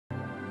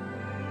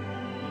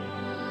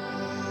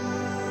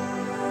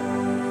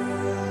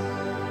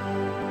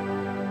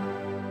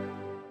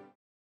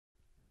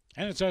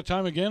And it's that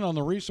time again on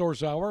the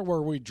Resource Hour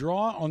where we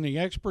draw on the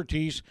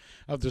expertise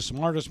of the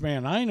smartest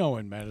man I know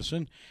in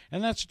medicine,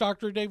 and that's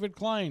Dr. David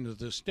Klein of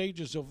the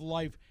Stages of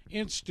Life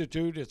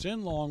Institute. It's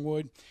in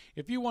Longwood.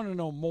 If you want to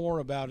know more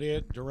about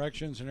it,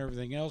 directions, and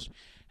everything else,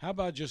 how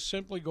about just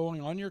simply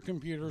going on your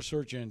computer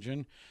search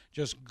engine,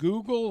 just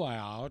Google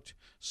out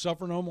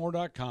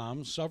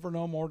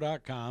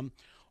suffernomore.com,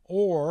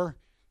 or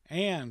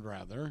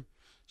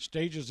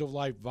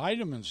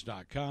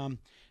stagesoflifevitamins.com,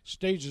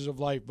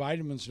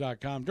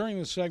 stagesoflifevitamins.com. During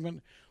this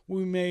segment,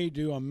 we may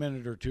do a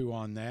minute or two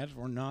on that. If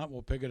not,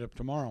 we'll pick it up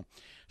tomorrow.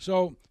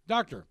 So,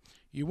 Doctor,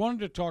 you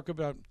wanted to talk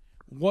about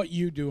what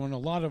you do, and a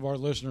lot of our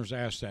listeners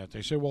ask that.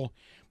 They say, well,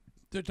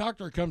 the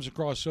doctor comes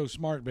across so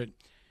smart, but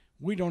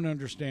we don't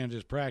understand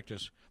his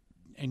practice.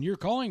 And you're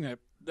calling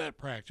that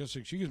practice,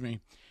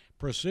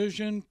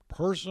 precision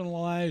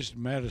personalized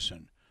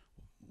medicine.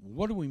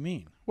 What do we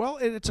mean? Well,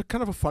 it's a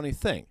kind of a funny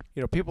thing.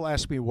 People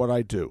ask me what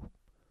I do.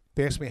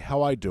 They ask me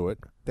how I do it.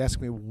 They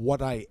ask me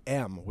what I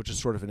am, which is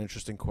sort of an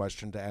interesting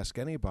question to ask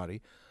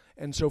anybody.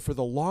 And so for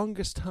the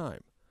longest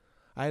time,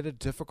 I had a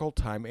difficult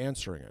time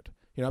answering it.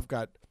 I've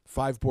got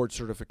 5 board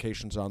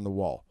certifications on the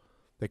wall.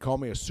 They call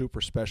me a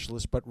super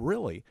specialist, but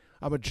really,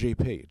 I'm a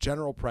GP,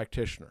 general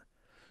practitioner.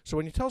 So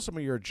when you tell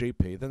somebody you're a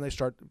GP, then they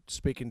start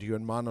speaking to you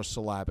in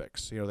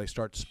monosyllabics. They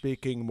start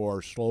speaking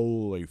more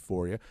slowly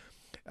for you.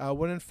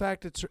 When in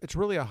fact it's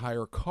really a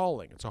higher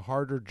calling. It's a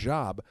harder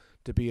job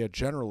to be a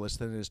generalist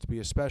than it is to be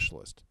a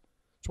specialist.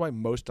 That's why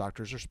most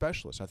doctors are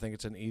specialists. I think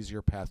it's an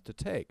easier path to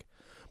take.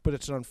 But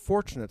it's an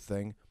unfortunate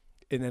thing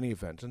in any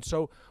event. And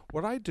so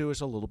what I do is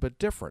a little bit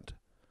different.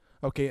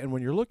 Okay, and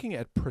when you're looking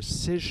at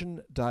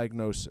precision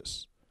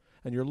diagnosis,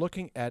 and you're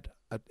looking at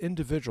an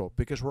individual,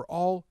 because we're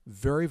all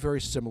very, very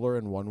similar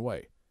in one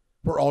way.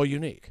 We're all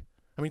unique.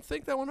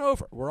 Think that one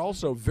over. We're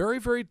also very,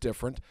 very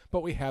different,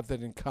 but we have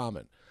that in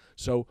common.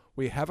 So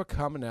we have a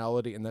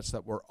commonality, and that's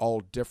that we're all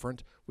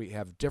different. We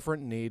have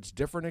different needs,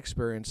 different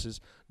experiences,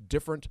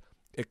 different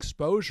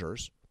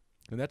exposures,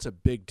 and that's a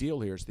big deal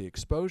here is the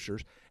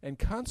exposures, and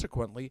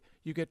consequently,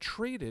 you get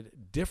treated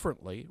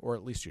differently, or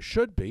at least you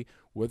should be,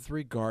 with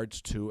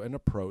regards to an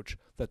approach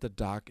that the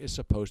doc is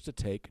supposed to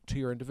take to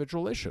your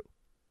individual issue.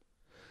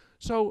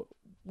 So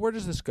where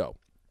does this go?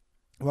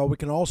 Well, we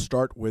can all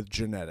start with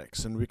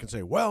genetics, and we can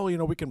say, well,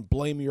 we can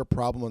blame your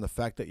problem on the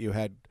fact that you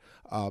had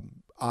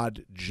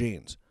odd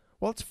genes.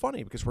 Well, it's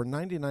funny because we're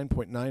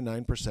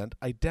 99.99%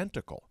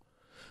 identical.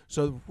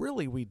 So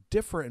really, we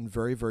differ in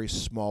very, very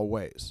small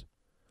ways.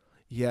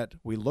 Yet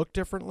we look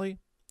differently,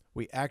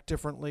 we act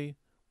differently,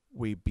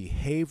 we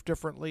behave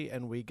differently,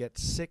 and we get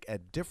sick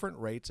at different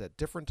rates at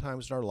different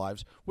times in our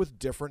lives with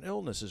different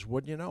illnesses,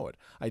 wouldn't you know it?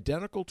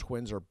 Identical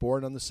twins are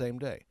born on the same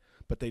day,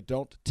 but they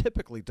don't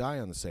typically die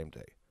on the same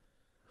day.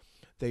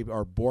 They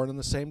are born on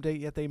the same day,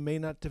 yet they may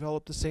not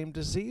develop the same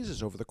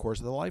diseases over the course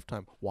of their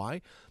lifetime.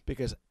 Why?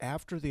 Because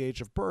after the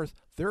age of birth,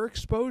 their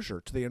exposure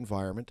to the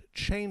environment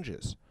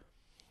changes.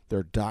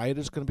 Their diet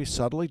is going to be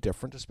subtly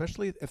different,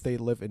 especially if they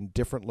live in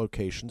different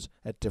locations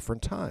at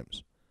different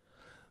times.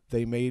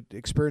 They may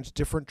experience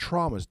different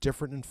traumas,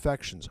 different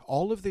infections.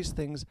 All of these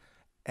things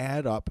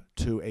add up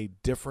to a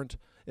different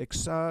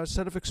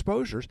set of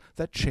exposures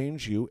that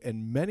change you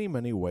in many,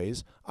 many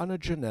ways on a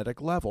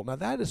genetic level. Now,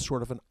 that is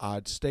sort of an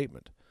odd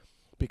statement.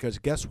 Because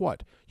guess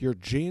what? Your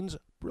genes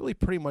really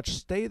pretty much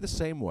stay the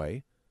same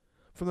way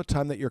from the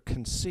time that you're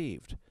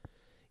conceived.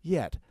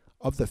 Yet,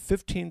 of the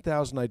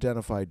 15,000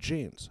 identified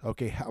genes,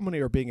 okay, how many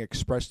are being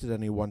expressed at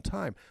any one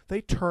time?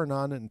 They turn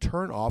on and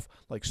turn off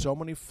like so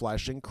many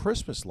flashing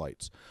Christmas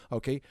lights,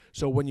 okay?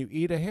 So when you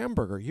eat a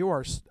hamburger, you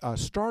are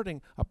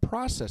starting a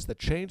process that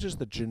changes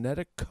the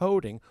genetic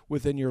coding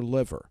within your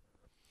liver,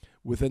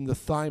 within the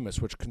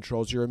thymus, which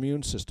controls your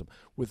immune system,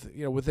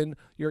 within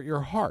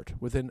your heart,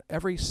 within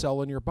every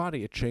cell in your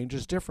body, it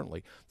changes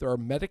differently. There are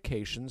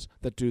medications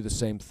that do the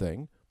same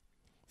thing.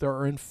 There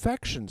are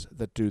infections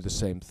that do the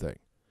same thing.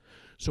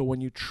 So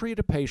when you treat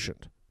a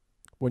patient,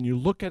 when you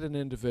look at an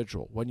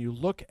individual, when you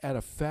look at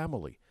a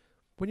family,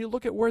 when you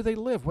look at where they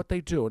live, what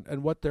they do,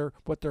 and what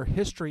their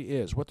history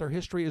is, what their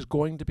history is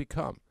going to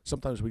become,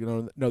 sometimes we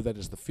know that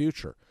is the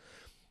future.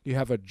 You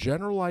have a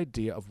general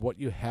idea of what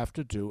you have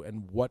to do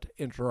and what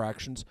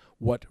interactions,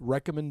 what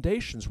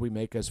recommendations we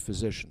make as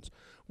physicians.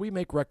 We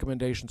make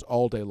recommendations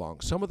all day long.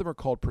 Some of them are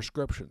called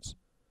prescriptions.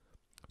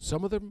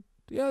 Some of them,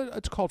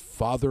 it's called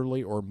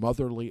fatherly or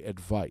motherly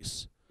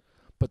advice.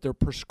 But they're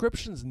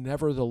prescriptions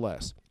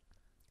nevertheless.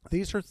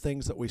 These are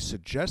things that we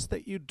suggest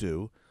that you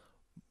do,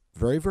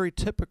 very, very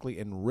typically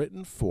in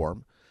written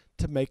form,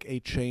 to make a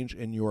change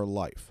in your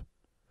life.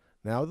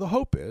 Now, the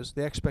hope is,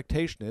 the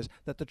expectation is,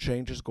 that the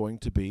change is going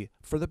to be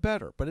for the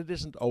better, but it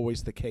isn't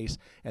always the case,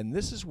 and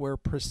this is where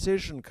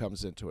precision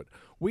comes into it.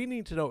 We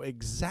need to know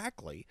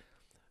exactly,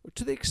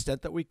 to the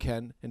extent that we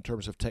can, in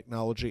terms of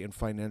technology and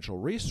financial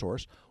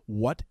resource,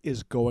 what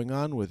is going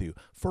on with you,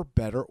 for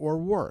better or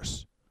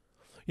worse.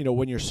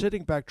 When you're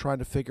sitting back trying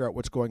to figure out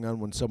what's going on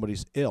when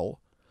somebody's ill,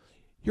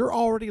 you're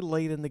already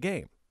late in the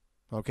game.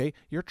 Okay?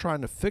 You're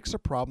trying to fix a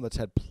problem that's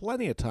had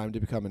plenty of time to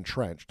become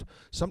entrenched.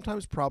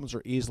 Sometimes problems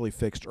are easily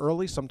fixed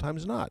early,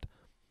 sometimes not.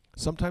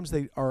 Sometimes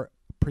they are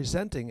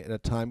presenting at a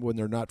time when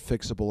they're not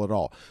fixable at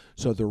all.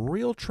 So the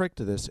real trick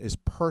to this is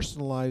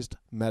personalized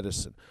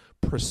medicine.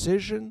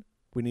 Precision,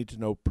 we need to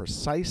know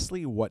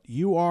precisely what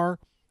you are,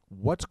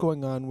 what's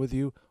going on with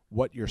you,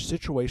 what your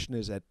situation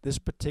is at this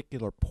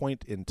particular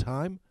point in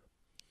time,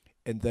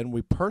 and then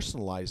we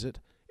personalize it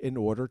in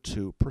order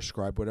to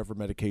prescribe whatever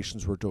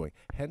medications we're doing.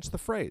 Hence the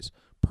phrase,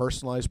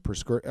 precision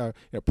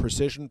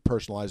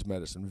personalized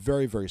medicine.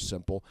 Very, very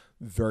simple,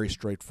 very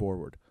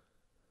straightforward.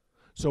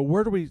 So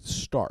where do we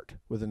start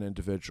with an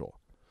individual?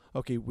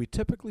 Okay, we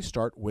typically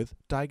start with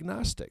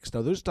diagnostics.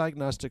 Now, those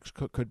diagnostics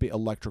could be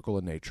electrical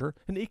in nature.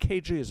 An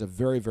EKG is a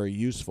very, very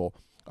useful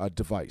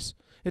device.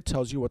 It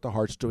tells you what the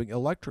heart's doing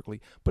electrically,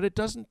 but it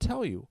doesn't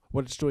tell you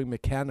what it's doing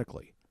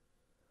mechanically.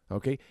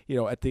 Okay,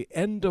 at the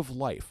end of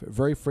life,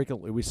 very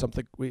frequently we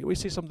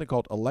see something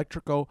called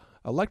electrical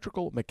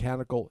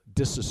mechanical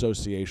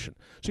disassociation.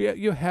 So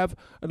you have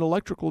an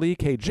electrical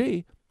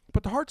EKG,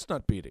 but the heart's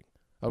not beating.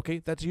 Okay,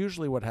 that's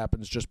usually what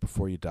happens just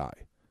before you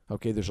die.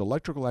 Okay, there's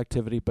electrical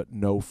activity but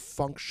no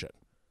function.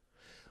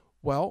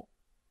 Well,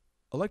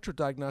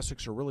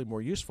 electrodiagnostics are really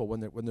more useful when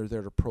they're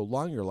there to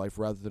prolong your life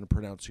rather than to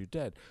pronounce you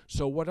dead.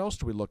 So what else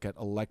do we look at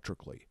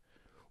electrically?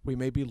 We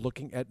may be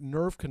looking at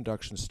nerve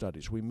conduction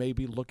studies. We may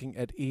be looking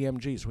at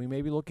EMGs. We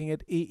may be looking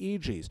at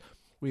EEGs.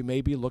 We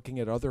may be looking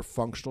at other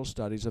functional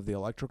studies of the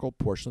electrical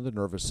portion of the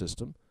nervous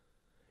system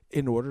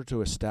in order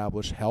to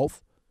establish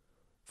health,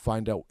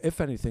 find out if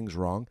anything's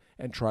wrong,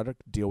 and try to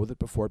deal with it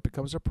before it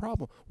becomes a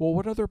problem. Well,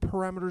 what other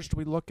parameters do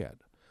we look at?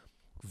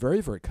 Very,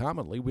 very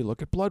commonly, we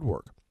look at blood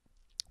work.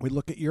 We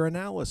look at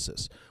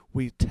urinalysis.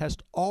 We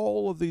test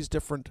all of these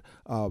different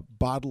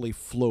bodily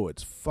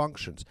fluids,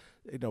 functions,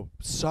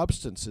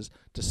 substances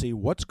to see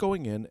what's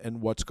going in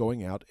and what's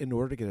going out in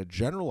order to get a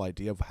general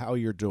idea of how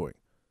you're doing.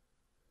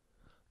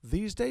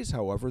 These days,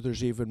 however,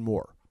 there's even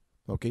more.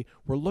 Okay,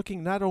 we're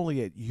looking not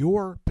only at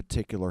your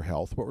particular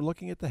health, but we're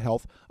looking at the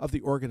health of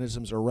the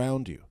organisms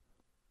around you.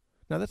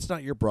 Now, that's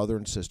not your brother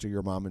and sister,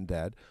 your mom and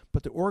dad,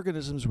 but the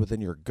organisms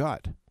within your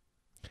gut.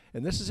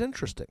 And this is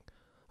interesting,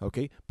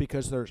 okay,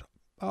 because there's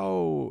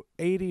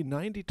 80,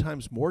 90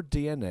 times more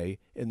DNA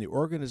in the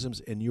organisms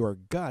in your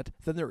gut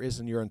than there is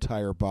in your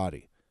entire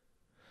body.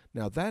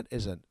 Now, that's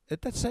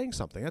saying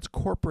something. That's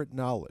corporate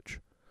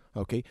knowledge.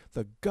 Okay,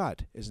 the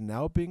gut is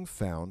now being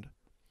found.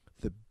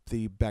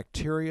 The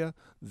bacteria,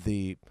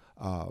 the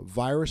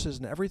viruses,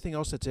 and everything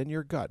else that's in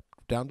your gut,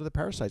 down to the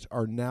parasites,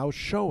 are now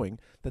showing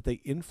that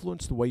they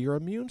influence the way your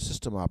immune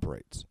system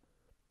operates.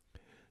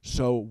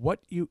 So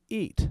what you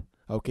eat,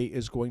 okay,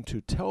 is going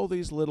to tell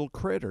these little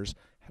critters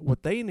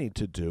what they need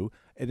to do,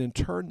 and in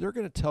turn, they're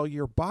going to tell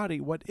your body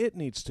what it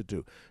needs to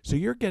do. So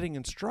you're getting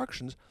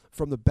instructions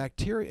from the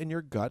bacteria in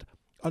your gut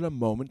on a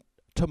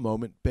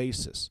moment-to-moment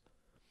basis.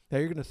 Now,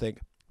 you're going to think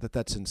that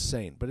that's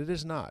insane, but it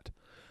is not.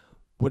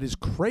 What is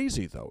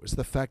crazy, though, is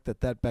the fact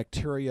that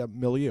bacteria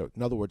milieu,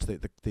 in other words,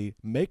 the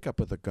makeup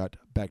of the gut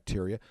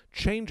bacteria,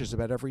 changes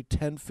about every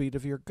 10 feet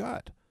of your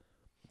gut.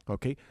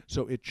 Okay,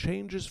 so it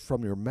changes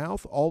from your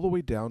mouth all the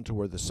way down to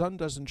where the sun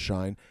doesn't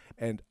shine,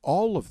 and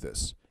all of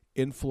this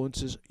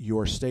influences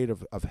your state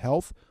of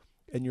health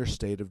and your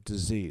state of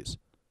disease.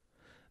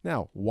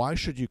 Now, why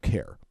should you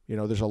care?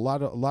 There's a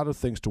lot of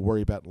things to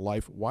worry about in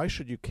life. Why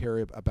should you care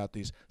about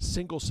these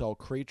single-cell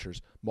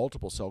creatures,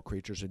 multiple-cell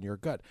creatures in your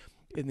gut?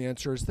 And the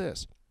answer is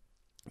this: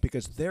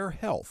 because their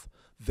health,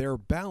 their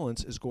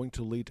balance is going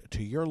to lead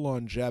to your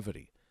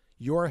longevity,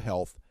 your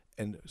health,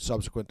 and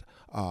subsequent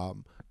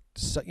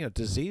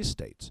disease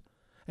states.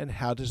 And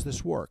how does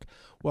this work?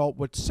 Well,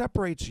 what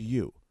separates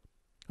you,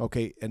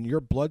 okay, and your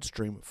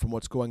bloodstream from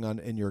what's going on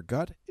in your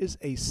gut is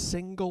a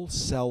single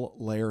cell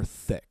layer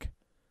thick.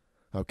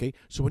 Okay,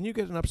 so when you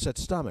get an upset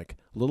stomach,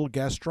 a little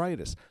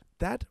gastritis,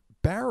 that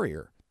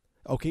barrier,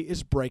 okay,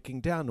 is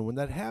breaking down. And when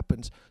that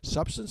happens,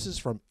 substances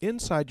from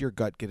inside your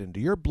gut get into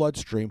your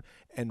bloodstream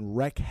and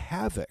wreak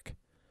havoc.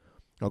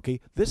 Okay,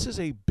 this is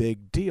a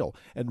big deal.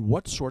 And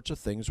what sorts of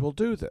things will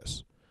do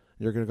this?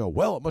 You're going to go,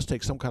 well, it must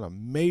take some kind of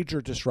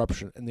major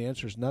disruption. And the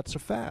answer is not so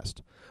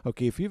fast.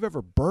 Okay, if you've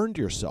ever burned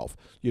yourself,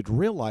 you'd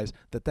realize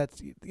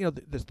that's,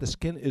 the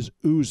skin is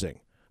oozing.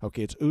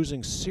 Okay, it's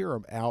oozing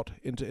serum out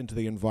into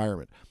the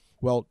environment.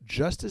 Well,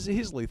 just as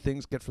easily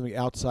things get from the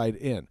outside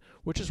in,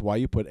 which is why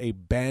you put a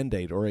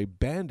Band-Aid or a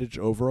bandage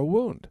over a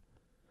wound.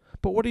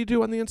 But what do you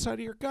do on the inside of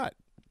your gut?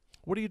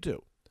 What do you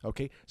do?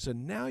 Okay, so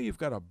now you've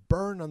got a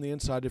burn on the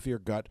inside of your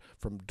gut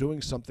from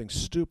doing something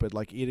stupid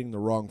like eating the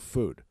wrong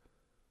food.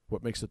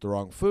 What makes it the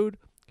wrong food?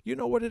 You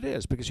know what it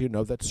is, because you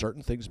know that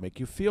certain things make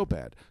you feel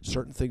bad.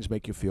 Certain things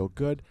make you feel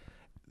good.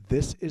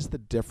 This is the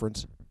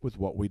difference with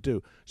what we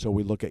do. So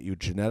we look at you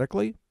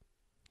genetically.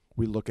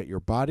 We look at your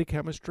body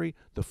chemistry,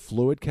 the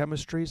fluid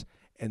chemistries,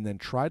 and then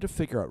try to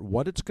figure out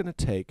what it's going to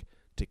take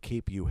to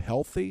keep you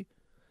healthy.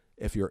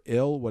 If you're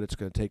ill, what it's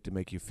going to take to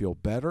make you feel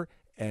better.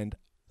 And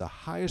the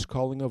highest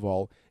calling of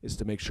all is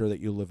to make sure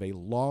that you live a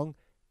long,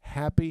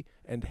 happy,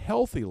 and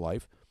healthy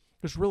life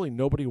Because really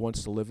nobody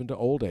wants to live into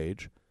old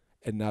age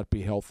and not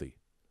be healthy.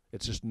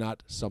 It's just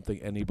not something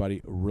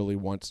anybody really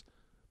wants.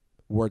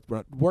 Were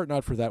it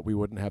not for that, we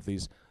wouldn't have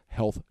these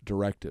health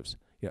directives,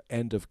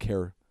 end of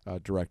care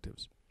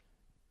directives.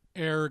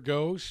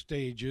 Ergo,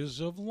 stages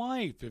of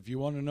life. If you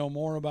want to know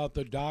more about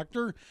the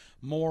doctor,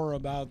 more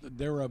about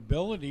their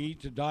ability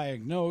to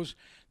diagnose,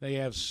 they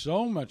have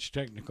so much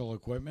technical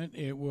equipment,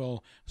 it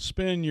will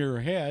spin your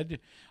head.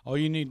 All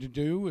you need to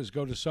do is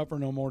go to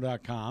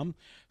suffernomore.com,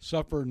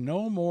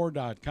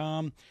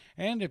 suffernomore.com,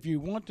 and if you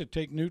want to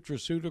take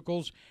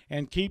nutraceuticals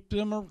and keep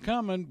them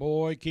coming,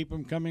 boy, keep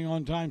them coming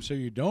on time so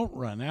you don't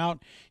run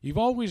out. You've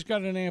always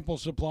got an ample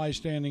supply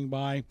standing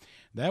by.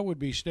 That would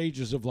be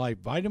Stages of Life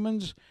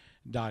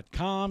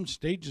Vitamins.com,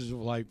 Stages of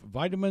Life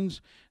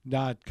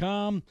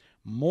Vitamins.com.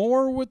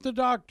 More with the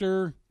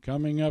doctor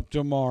coming up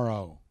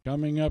tomorrow.